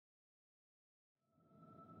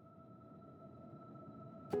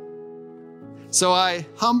So I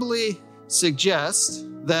humbly suggest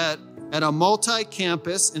that at a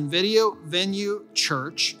multi-campus and video venue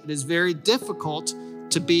church, it is very difficult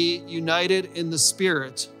to be united in the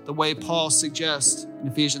Spirit the way Paul suggests in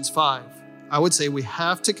Ephesians 5. I would say we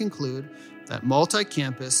have to conclude that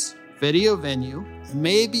multi-campus, video venue,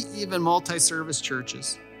 maybe even multi-service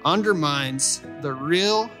churches undermines the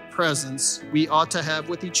real presence we ought to have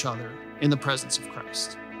with each other in the presence of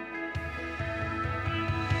Christ.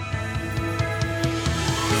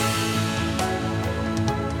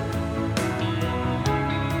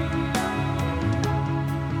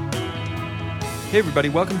 Hey everybody,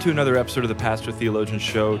 welcome to another episode of the Pastor Theologian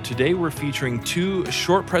Show. Today we're featuring two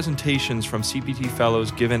short presentations from CPT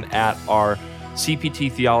Fellows given at our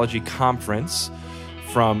CPT Theology Conference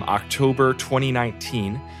from October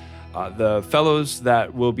 2019. The fellows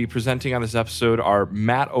that will be presenting on this episode are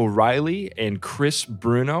Matt O'Reilly and Chris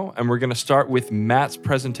Bruno, and we're going to start with Matt's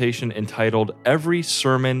presentation entitled, Every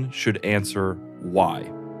Sermon Should Answer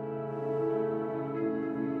Why.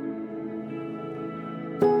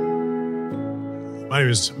 My name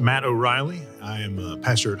is Matt O'Reilly. I am a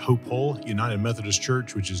pastor at Hope Hole United Methodist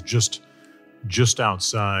Church, which is just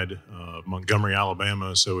outside Montgomery,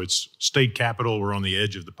 Alabama. So it's state capital. We're on the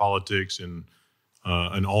edge of the politics in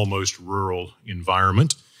an almost rural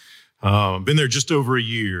environment. Been there just over a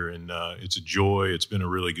year, and it's a joy. It's been a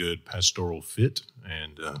really good pastoral fit,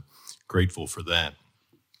 and grateful for that.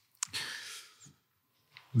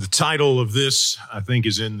 The title of this, I think,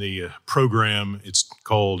 is in the program. It's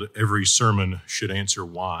called Every Sermon Should Answer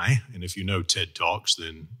Why. And if you know TED Talks,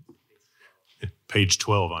 then page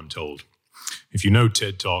 12, I'm told. If you know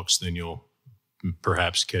TED Talks, then you'll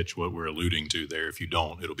perhaps catch what we're alluding to there. If you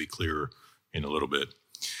don't, it'll be clearer in a little bit.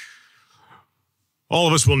 All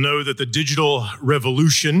of us will know that the digital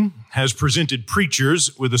revolution has presented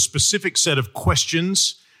preachers with a specific set of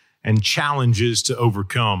questions and challenges to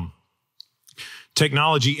overcome.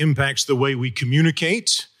 Technology impacts the way we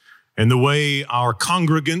communicate and the way our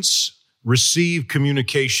congregants receive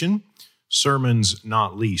communication, sermons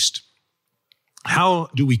not least. How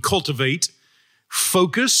do we cultivate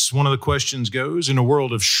focus? One of the questions goes, in a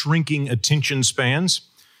world of shrinking attention spans.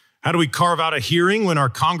 How do we carve out a hearing when our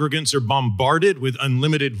congregants are bombarded with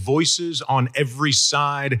unlimited voices on every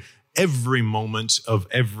side, every moment of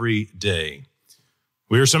every day?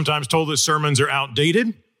 We are sometimes told that sermons are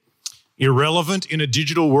outdated, irrelevant in a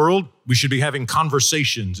digital world. We should be having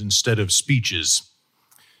conversations instead of speeches.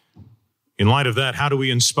 In light of that, how do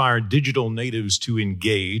we inspire digital natives to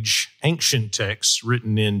engage ancient texts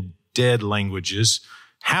written in dead languages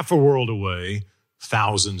half a world away,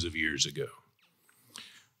 thousands of years ago?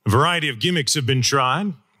 A variety of gimmicks have been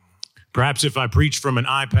tried. Perhaps if I preach from an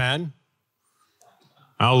iPad,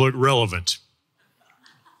 I'll look relevant.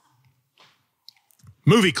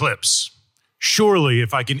 Movie clips. Surely,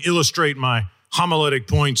 if I can illustrate my homiletic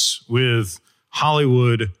points with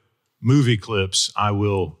Hollywood movie clips, I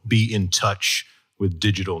will be in touch with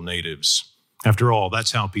digital natives. After all,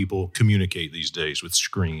 that's how people communicate these days, with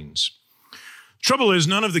screens. Trouble is,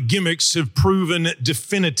 none of the gimmicks have proven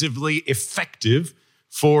definitively effective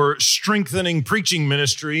for strengthening preaching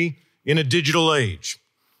ministry in a digital age.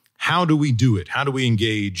 How do we do it? How do we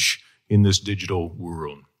engage in this digital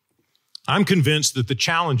world? I'm convinced that the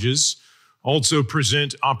challenges also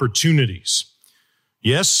present opportunities.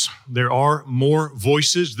 Yes, there are more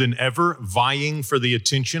voices than ever vying for the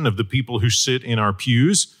attention of the people who sit in our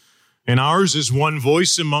pews, and ours is one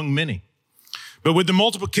voice among many. But with the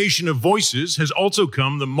multiplication of voices has also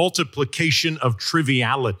come the multiplication of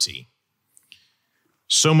triviality.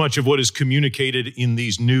 So much of what is communicated in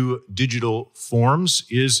these new digital forms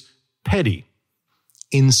is petty,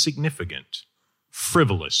 insignificant,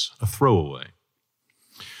 frivolous, a throwaway.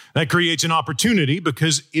 That creates an opportunity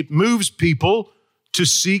because it moves people to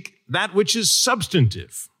seek that which is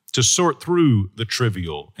substantive, to sort through the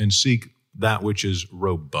trivial and seek that which is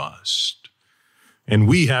robust. And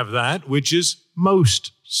we have that which is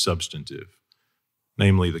most substantive,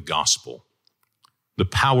 namely the gospel, the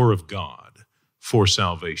power of God for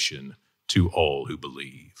salvation to all who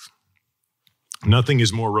believe. Nothing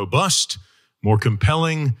is more robust, more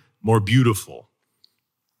compelling, more beautiful.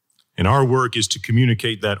 And our work is to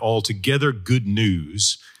communicate that altogether good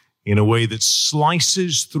news in a way that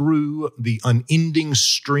slices through the unending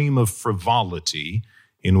stream of frivolity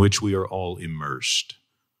in which we are all immersed.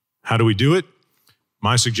 How do we do it?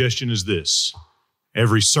 My suggestion is this: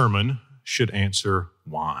 every sermon should answer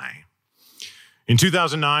why. In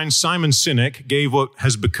 2009, Simon Sinek gave what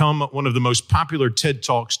has become one of the most popular TED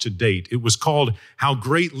Talks to date. It was called How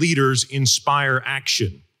Great Leaders Inspire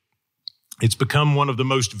Action. It's become one of the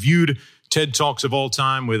most viewed TED Talks of all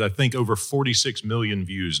time with, I think, over 46 million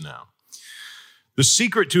views now. The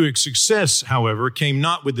secret to its success, however, came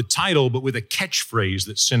not with the title, but with a catchphrase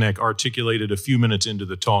that Sinek articulated a few minutes into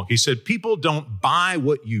the talk. He said, people don't buy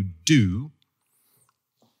what you do,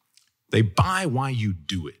 they buy why you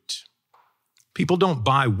do it. People don't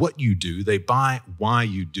buy what you do, they buy why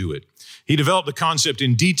you do it. He developed the concept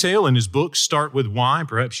in detail in his book, Start With Why.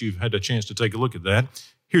 Perhaps you've had a chance to take a look at that.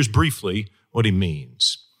 Here's briefly what he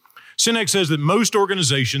means. Sinek says that most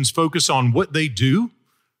organizations focus on what they do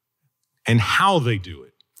and how they do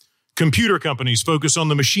it. Computer companies focus on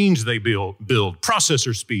the machines they build,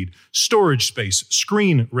 processor speed, storage space,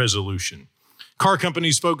 screen resolution. Car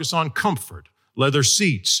companies focus on comfort, leather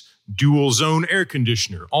seats, dual zone air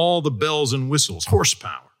conditioner, all the bells and whistles,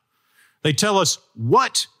 horsepower. They tell us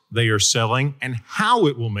what they are selling and how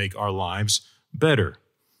it will make our lives better.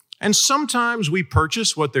 And sometimes we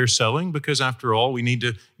purchase what they're selling because, after all, we need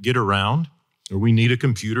to get around or we need a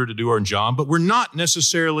computer to do our job, but we're not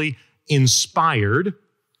necessarily inspired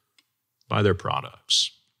by their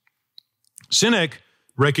products. Sinek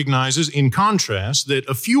recognizes, in contrast, that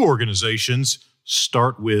a few organizations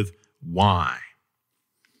start with why.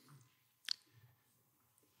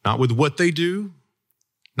 Not with what they do,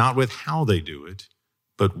 not with how they do it,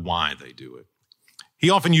 but why they do it. He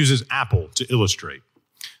often uses Apple to illustrate.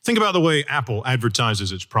 Think about the way Apple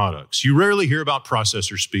advertises its products. You rarely hear about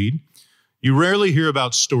processor speed. You rarely hear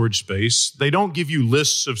about storage space. They don't give you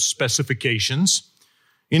lists of specifications.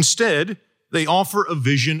 Instead, they offer a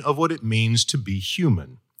vision of what it means to be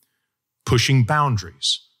human, pushing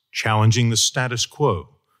boundaries, challenging the status quo,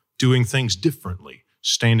 doing things differently,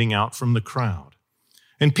 standing out from the crowd.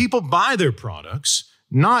 And people buy their products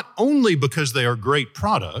not only because they are great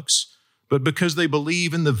products, but because they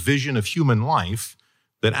believe in the vision of human life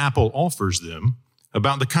that Apple offers them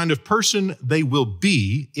about the kind of person they will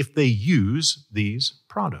be if they use these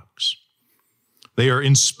products. They are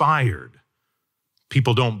inspired.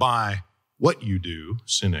 People don't buy what you do,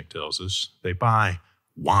 Sinek tells us. They buy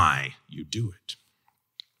why you do it.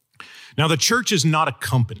 Now, the church is not a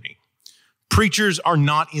company. Preachers are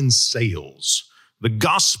not in sales. The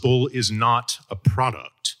gospel is not a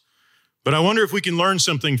product. But I wonder if we can learn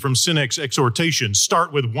something from Sinek's exhortation,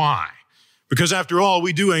 start with why. Because after all,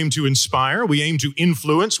 we do aim to inspire, we aim to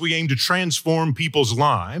influence, we aim to transform people's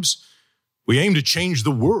lives, we aim to change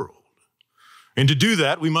the world. And to do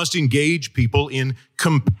that, we must engage people in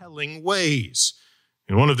compelling ways.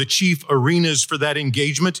 And one of the chief arenas for that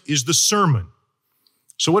engagement is the sermon.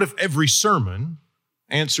 So what if every sermon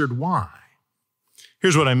answered why?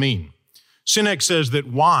 Here's what I mean. Sinek says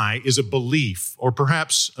that why is a belief, or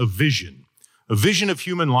perhaps a vision of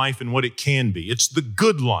human life and what it can be. It's the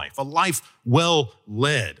good life, a life well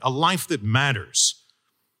led, a life that matters.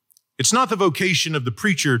 It's not the vocation of the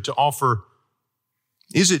preacher to offer,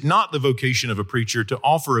 is it not the vocation of a preacher to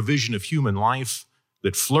offer a vision of human life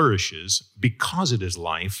that flourishes because it is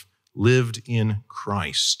life lived in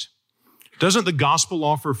Christ? Doesn't the gospel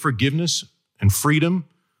offer forgiveness and freedom,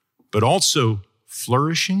 but also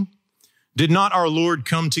flourishing? Did not our Lord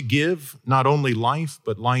come to give not only life,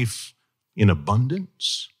 but life in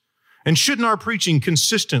abundance? And shouldn't our preaching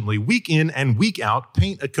consistently, week in and week out,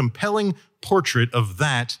 paint a compelling portrait of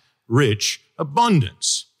that rich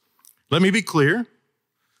abundance? Let me be clear.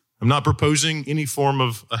 I'm not proposing any form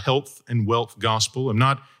of a health and wealth gospel. I'm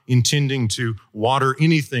not intending to water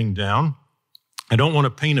anything down. I don't want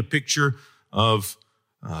to paint a picture of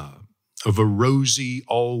a rosy,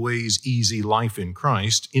 always easy life in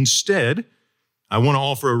Christ. Instead, I want to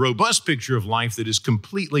offer a robust picture of life that is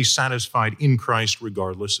completely satisfied in Christ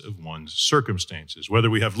regardless of one's circumstances. Whether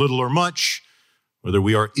we have little or much, whether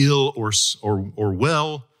we are ill or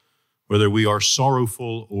well, whether we are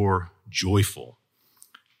sorrowful or joyful.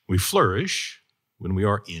 We flourish when we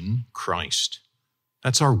are in Christ.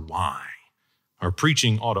 That's our why. Our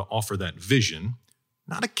preaching ought to offer that vision,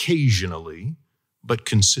 not occasionally, but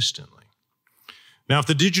consistently. Now, if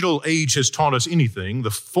the digital age has taught us anything,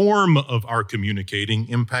 the form of our communicating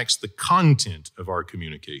impacts the content of our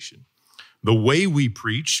communication. The way we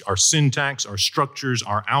preach, our syntax, our structures,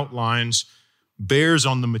 our outlines, bears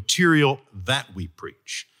on the material that we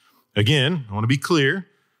preach. Again, I want to be clear.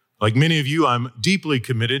 Like many of you, I'm deeply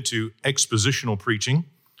committed to expositional preaching.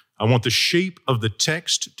 I want the shape of the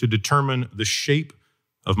text to determine the shape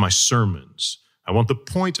of my sermons. I want the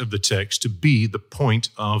point of the text to be the point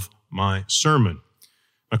of my sermon.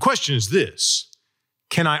 My question is this: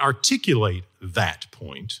 can I articulate that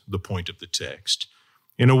point, the point of the text,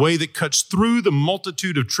 in a way that cuts through the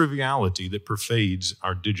multitude of triviality that pervades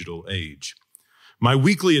our digital age? My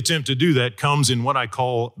weekly attempt to do that comes in what I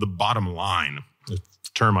call the bottom line.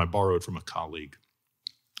 term I borrowed from a colleague.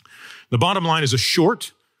 The bottom line is a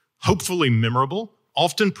short, hopefully memorable,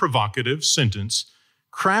 often provocative sentence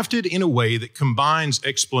crafted in a way that combines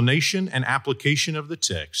explanation and application of the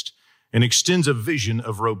text and extends a vision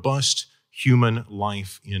of robust human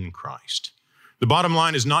life in Christ. The bottom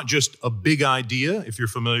line is not just a big idea, if you're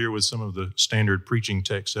familiar with some of the standard preaching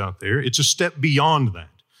texts out there. It's a step beyond that.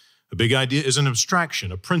 A big idea is an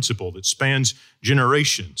abstraction, a principle that spans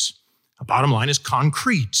generations. A bottom line is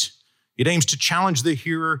concrete. It aims to challenge the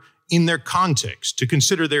hearer in their context, to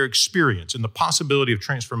consider their experience and the possibility of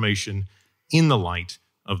transformation in the light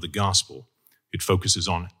of the gospel. It focuses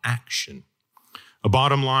on action. A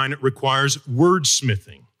bottom line requires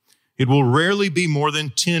wordsmithing. It will rarely be more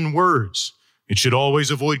than 10 words. It should always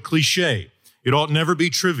avoid cliche. It ought never be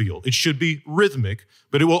trivial. It should be rhythmic,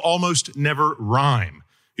 but it will almost never rhyme.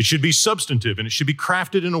 It should be substantive, and it should be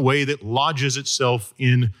crafted in a way that lodges itself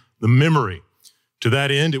in the memory. To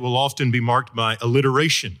that end, it will often be marked by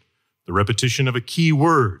alliteration, the repetition of a key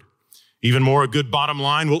word. Even more, a good bottom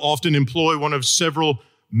line will often employ one of several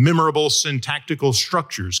memorable syntactical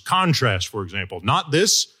structures. Contrast, for example, not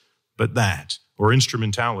this, but that, or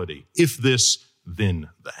instrumentality. If this, then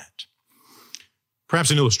that. Perhaps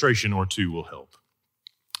an illustration or two will help.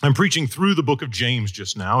 I'm preaching through the book of James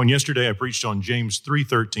just now, and yesterday I preached on James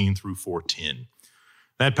 3:13 through 4:10.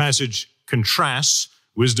 That passage contrasts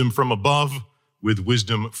wisdom from above with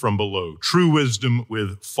wisdom from below, true wisdom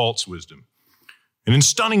with false wisdom. And in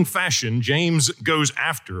stunning fashion, James goes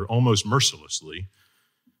after, almost mercilessly,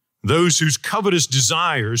 those whose covetous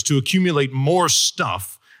desires to accumulate more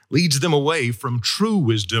stuff leads them away from true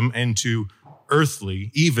wisdom and to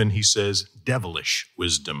earthly, even, he says, devilish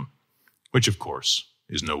wisdom, which, of course,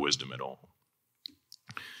 is no wisdom at all.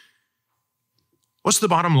 What's the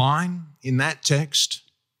bottom line in that text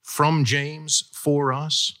from James for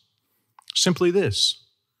us? Simply this: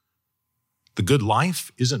 the good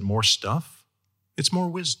life isn't more stuff, it's more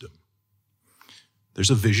wisdom. There's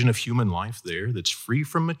a vision of human life there that's free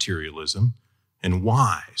from materialism and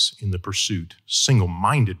wise in the pursuit,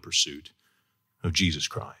 single-minded pursuit of Jesus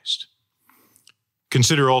Christ.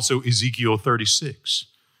 Consider also Ezekiel 36,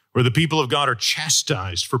 where the people of God are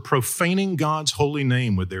chastised for profaning God's holy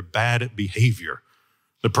name with their bad behavior.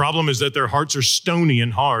 The problem is that their hearts are stony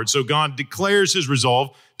and hard, so God declares his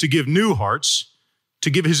resolve to give new hearts, to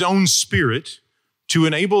give his own spirit, to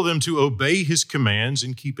enable them to obey his commands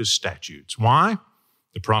and keep his statutes. Why?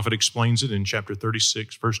 The prophet explains it in chapter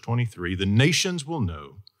 36, verse 23. The nations will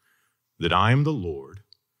know that I am the Lord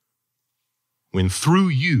when through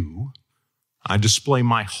you I display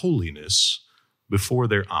my holiness before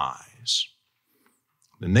their eyes.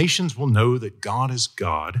 The nations will know that God is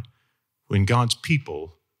God when God's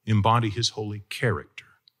people embody his holy character.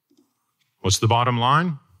 What's the bottom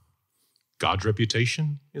line? God's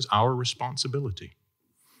reputation is our responsibility.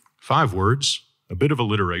 5 words, a bit of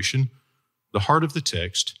alliteration, the heart of the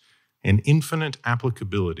text, and infinite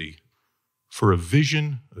applicability for a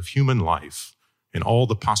vision of human life and all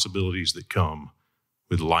the possibilities that come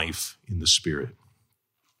with life in the Spirit.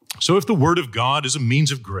 So if the Word of God is a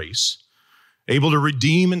means of grace, able to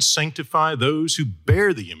redeem and sanctify those who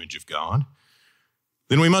bear the image of God,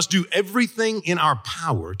 then we must do everything in our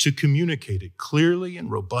power to communicate it clearly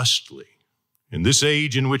and robustly. In this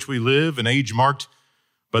age in which we live, an age marked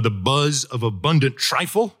by the buzz of abundant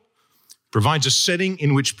trifle, provides a setting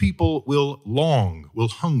in which people will long, will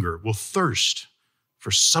hunger, will thirst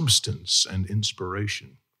for substance and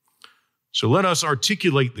inspiration. So let us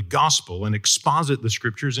articulate the gospel and exposit the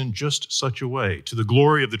scriptures in just such a way, to the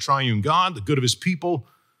glory of the triune God, the good of his people,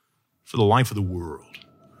 for the life of the world.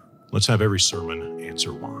 Let's have every sermon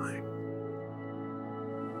answer why.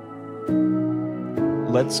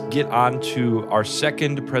 Let's get on to our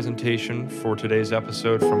second presentation for today's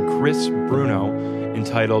episode from Chris Bruno,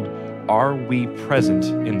 entitled, Are We Present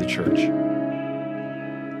in the Church?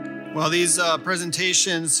 Well, these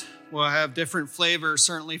presentations will have different flavors,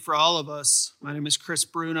 certainly for all of us. My name is Chris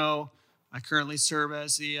Bruno. I currently serve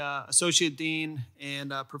as the Associate Dean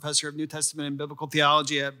and Professor of New Testament and Biblical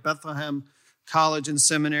Theology at Bethlehem College and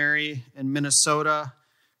Seminary in Minnesota.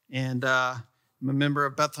 And I'm a member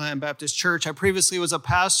of Bethlehem Baptist Church. I previously was a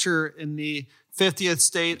pastor in the 50th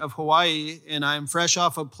state of Hawaii, and I'm fresh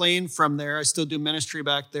off a plane from there. I still do ministry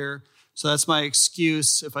back there. So that's my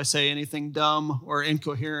excuse if I say anything dumb or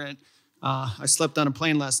incoherent. I slept on a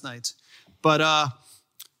plane last night. But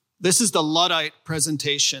this is the Luddite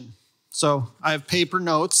presentation. So I have paper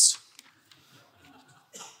notes,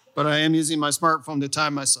 but I am using my smartphone to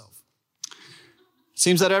time myself.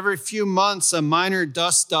 Seems that every few months, a minor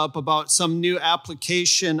dust-up about some new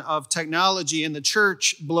application of technology in the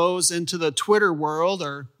church blows into the Twitter world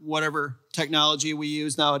or whatever technology we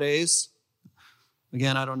use nowadays.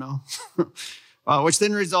 Again, I don't know. Which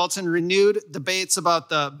then results in renewed debates about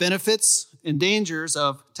the benefits and dangers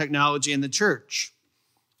of technology in the church.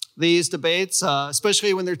 These debates,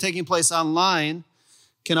 especially when they're taking place online,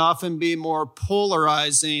 can often be more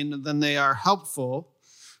polarizing than they are helpful,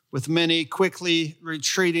 with many quickly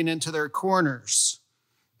retreating into their corners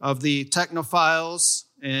of the technophiles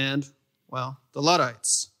and, well, the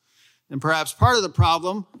Luddites. And perhaps part of the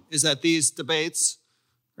problem is that these debates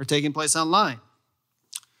are taking place online.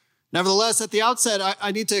 Nevertheless, at the outset,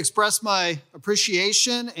 I need to express my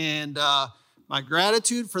appreciation and my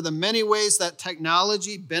gratitude for the many ways that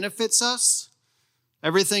technology benefits us.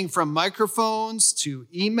 Everything from microphones to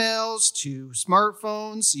emails to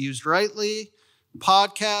smartphones used rightly,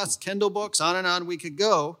 podcasts, Kindle books, on and on we could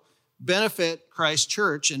go, benefit Christ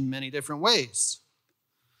Church in many different ways.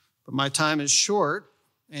 But my time is short,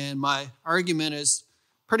 and my argument is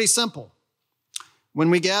pretty simple. When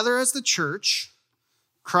we gather as the church,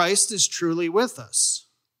 Christ is truly with us.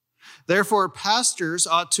 Therefore, pastors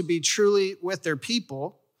ought to be truly with their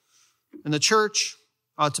people, and the church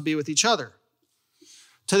ought to be with each other.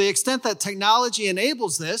 To the extent that technology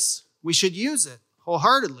enables this, we should use it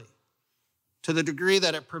wholeheartedly. To the degree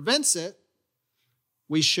that it prevents it,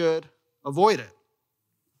 we should avoid it.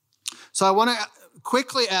 So I want to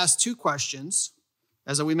quickly ask two questions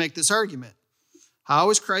as we make this argument.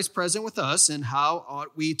 How is Christ present with us, and how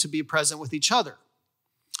ought we to be present with each other?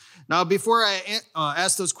 Now, before I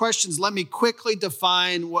ask those questions, let me quickly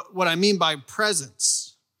define what I mean by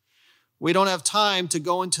presence. We don't have time to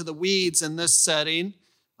go into the weeds in this setting.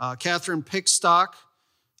 Catherine Pickstock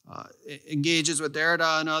engages with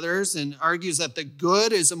Derrida and others and argues that the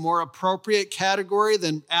good is a more appropriate category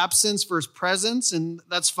than absence versus presence, and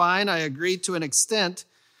that's fine. I agree to an extent.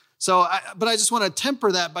 But I just want to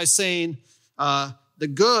temper that by saying the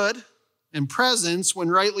good and presence, when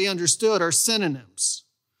rightly understood, are synonyms.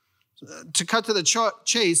 To cut to the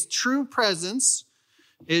chase, true presence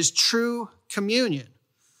is true communion,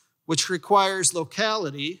 which requires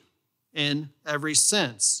locality in every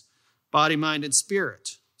sense, body, mind, and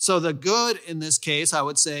spirit. So the good in this case, I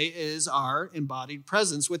would say, is our embodied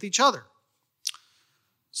presence with each other.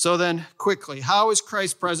 So then, quickly, how is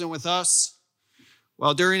Christ present with us?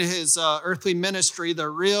 Well, during his earthly ministry, the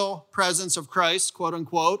real presence of Christ, quote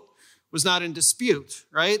unquote, was not in dispute,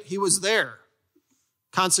 right? He was there.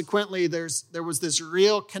 Consequently, there was this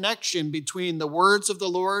real connection between the words of the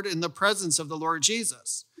Lord and the presence of the Lord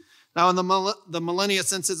Jesus. Now, in the millennia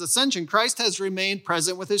since his ascension, Christ has remained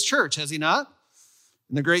present with his church, has he not?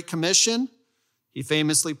 In the Great Commission, he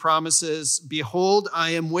famously promises, "Behold, I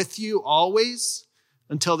am with you always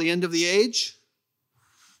until the end of the age."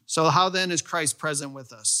 So how then is Christ present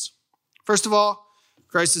with us? First of all,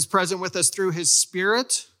 Christ is present with us through his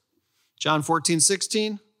Spirit. John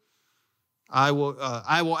 14:16. I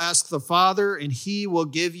will ask the Father, and he will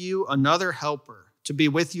give you another helper to be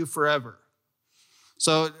with you forever.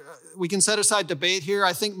 So we can set aside debate here.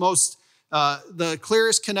 I think the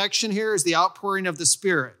clearest connection here is the outpouring of the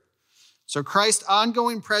Spirit. So Christ's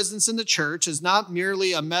ongoing presence in the church is not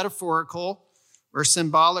merely a metaphorical or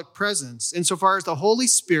symbolic presence. Insofar as the Holy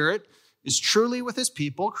Spirit is truly with his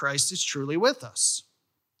people, Christ is truly with us.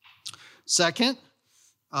 Second,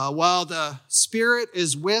 while Christ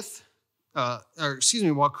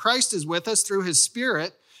is with us through his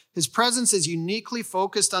Spirit, his presence is uniquely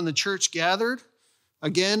focused on the church gathered.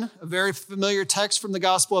 Again, a very familiar text from the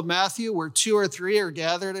Gospel of Matthew, where 2 or 3 are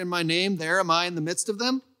gathered in my name, there am I in the midst of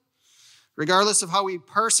them. Regardless of how we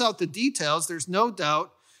parse out the details, there's no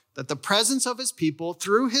doubt that the presence of his people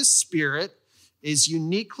through his Spirit is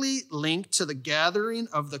uniquely linked to the gathering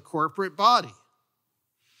of the corporate body.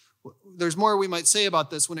 There's more we might say about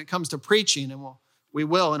this when it comes to preaching, and we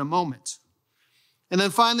will in a moment. And then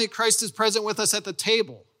finally, Christ is present with us at the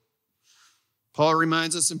table. Paul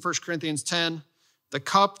reminds us in 1 Corinthians 10, the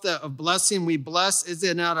cup of blessing we bless, is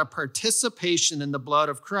it not a participation in the blood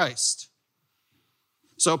of Christ?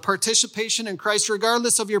 So participation in Christ,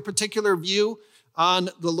 regardless of your particular view on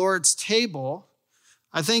the Lord's table,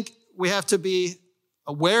 I think we have to be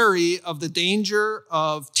wary of the danger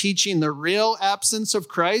of teaching the real absence of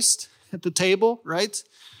Christ at the table, right?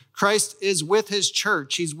 Christ is with his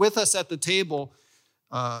church. He's with us at the table,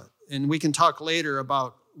 and we can talk later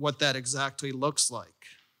about what that exactly looks like.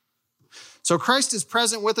 So Christ is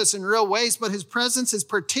present with us in real ways, but his presence is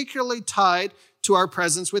particularly tied to our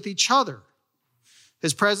presence with each other.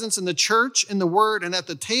 His presence in the church, in the word, and at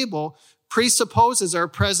the table presupposes our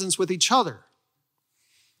presence with each other.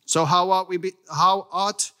 So how ought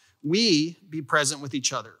we be present with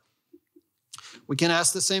each other? We can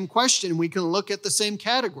ask the same question. We can look at the same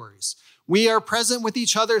categories. We are present with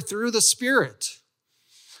each other through the Spirit.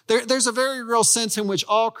 There's a very real sense in which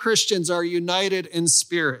all Christians are united in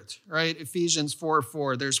spirit, right? Ephesians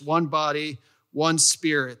 4:4, there's one body, one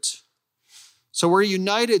spirit. So we're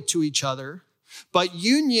united to each other, but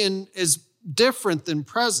union is different than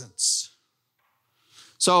presence.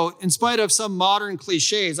 So in spite of some modern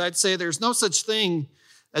cliches, I'd say there's no such thing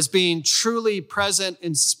as being truly present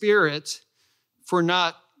in spirit if we're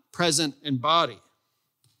not present in body.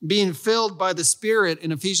 Being filled by the Spirit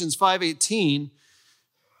in Ephesians 5:18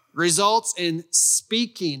 results in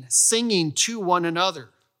speaking, singing to one another.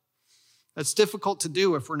 That's difficult to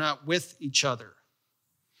do if we're not with each other.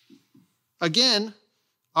 Again,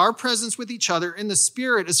 our presence with each other in the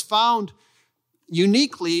Spirit is found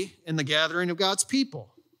uniquely in the gathering of God's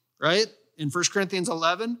people, right? In 1 Corinthians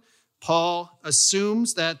 11, Paul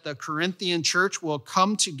assumes that the Corinthian church will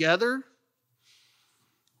come together.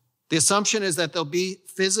 The assumption is that they'll be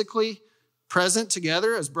physically present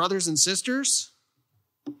together as brothers and sisters.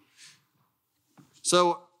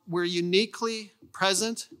 So we're uniquely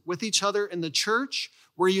present with each other in the church.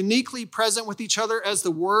 We're uniquely present with each other as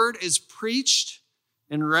the word is preached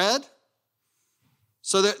and read.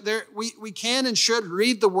 So that we can and should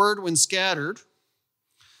read the word when scattered,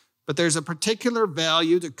 but there's a particular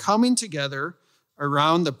value to coming together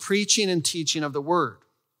around the preaching and teaching of the word.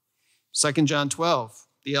 2 John 12,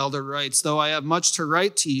 the elder writes, "Though I have much to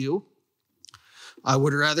write to you, I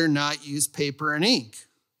would rather not use paper and ink.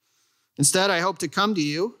 Instead, I hope to come to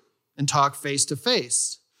you and talk face to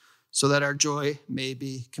face, so that our joy may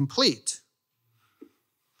be complete."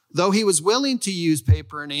 Though he was willing to use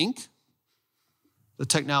paper and ink, the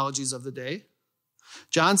technologies of the day,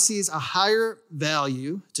 John sees a higher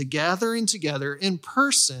value to gathering together in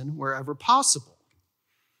person wherever possible.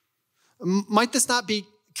 Might this not be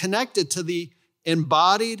connected to the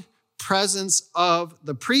embodied presence of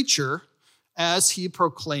the preacher as he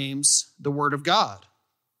proclaims the word of God?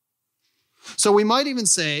 So we might even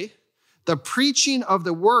say the preaching of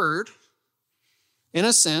the word, in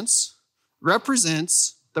a sense,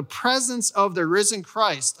 represents the presence of the risen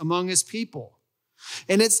Christ among his people.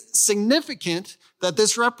 And it's significant that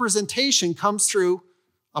this representation comes through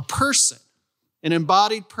a person, an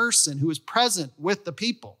embodied person who is present with the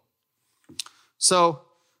people. So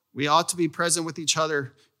we ought to be present with each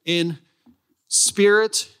other in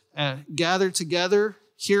spirit, gathered together,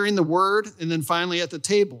 hearing the word, and then finally at the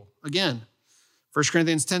table. Again, 1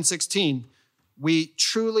 Corinthians 10:16, we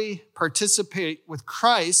truly participate with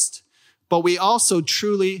Christ, but we also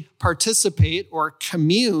truly participate or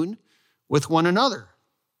commune with one another.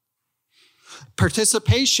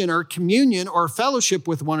 Participation or communion or fellowship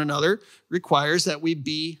with one another requires that we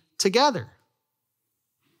be together.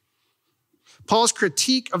 Paul's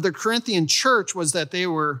critique of the Corinthian church was that they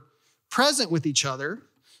were present with each other,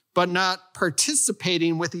 but not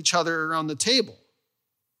participating with each other around the table.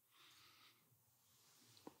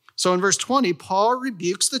 So in verse 20, Paul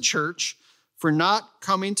rebukes the church for not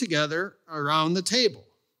coming together around the table.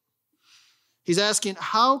 He's asking,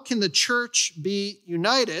 how can the church be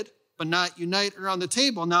united, but not unite around the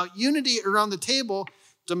table? Now, unity around the table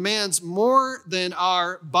demands more than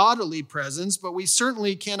our bodily presence, but we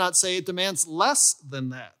certainly cannot say it demands less than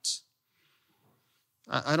that.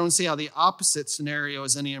 I don't see how the opposite scenario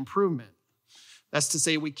is any improvement. That's to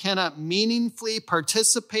say, we cannot meaningfully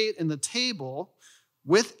participate in the table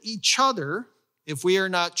with each other if we are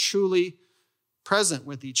not truly present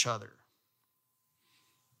with each other.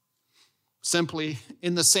 Simply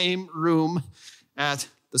in the same room at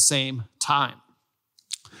the same time.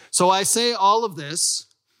 So I say all of this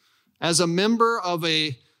as a member of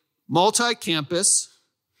a multi-campus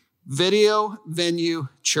video venue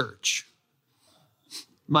church.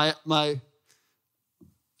 My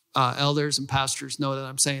elders and pastors know that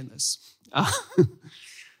I'm saying this.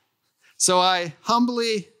 So I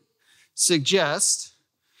humbly suggest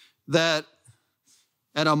that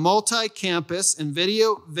at a multi-campus and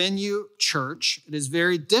video venue church, it is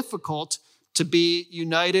very difficult to be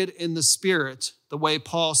united in the Spirit the way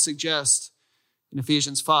Paul suggests in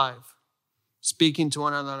Ephesians 5, speaking to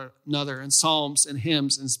one another in psalms and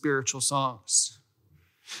hymns and spiritual songs.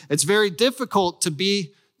 It's very difficult to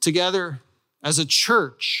be together as a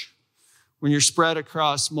church when you're spread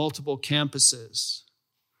across multiple campuses.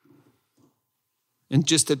 And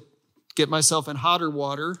just to get myself in hotter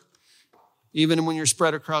water, even when you're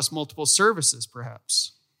spread across multiple services,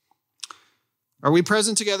 perhaps. Are we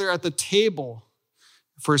present together at the table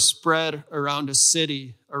if we're spread around a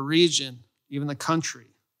city, a region, even the country?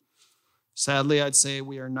 Sadly, I'd say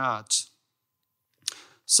we are not.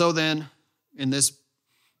 So then, in this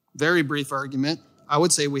very brief argument, I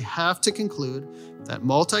would say we have to conclude that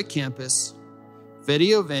multi-campus,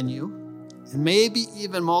 video venue, and maybe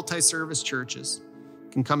even multi-service churches,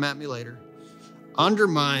 can come at me later,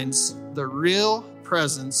 undermines the real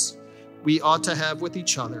presence we ought to have with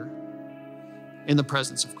each other in the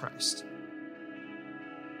presence of Christ.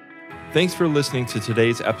 Thanks for listening to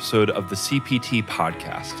today's episode of the CPT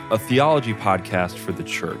Podcast, a theology podcast for the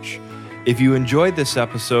church. If you enjoyed this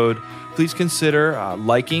episode, please consider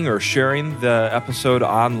liking or sharing the episode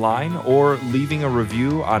online or leaving a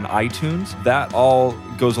review on iTunes. That all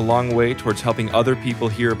goes a long way towards helping other people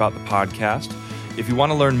hear about the podcast. If you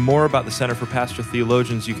want to learn more about the Center for Pastor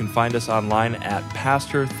Theologians, you can find us online at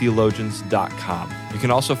pastortheologians.com. You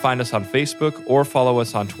can also find us on Facebook or follow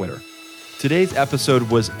us on Twitter. Today's episode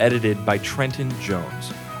was edited by Trenton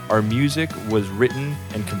Jones. Our music was written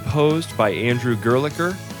and composed by Andrew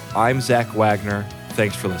Gerlicher. I'm Zach Wagner.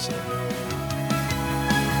 Thanks for listening.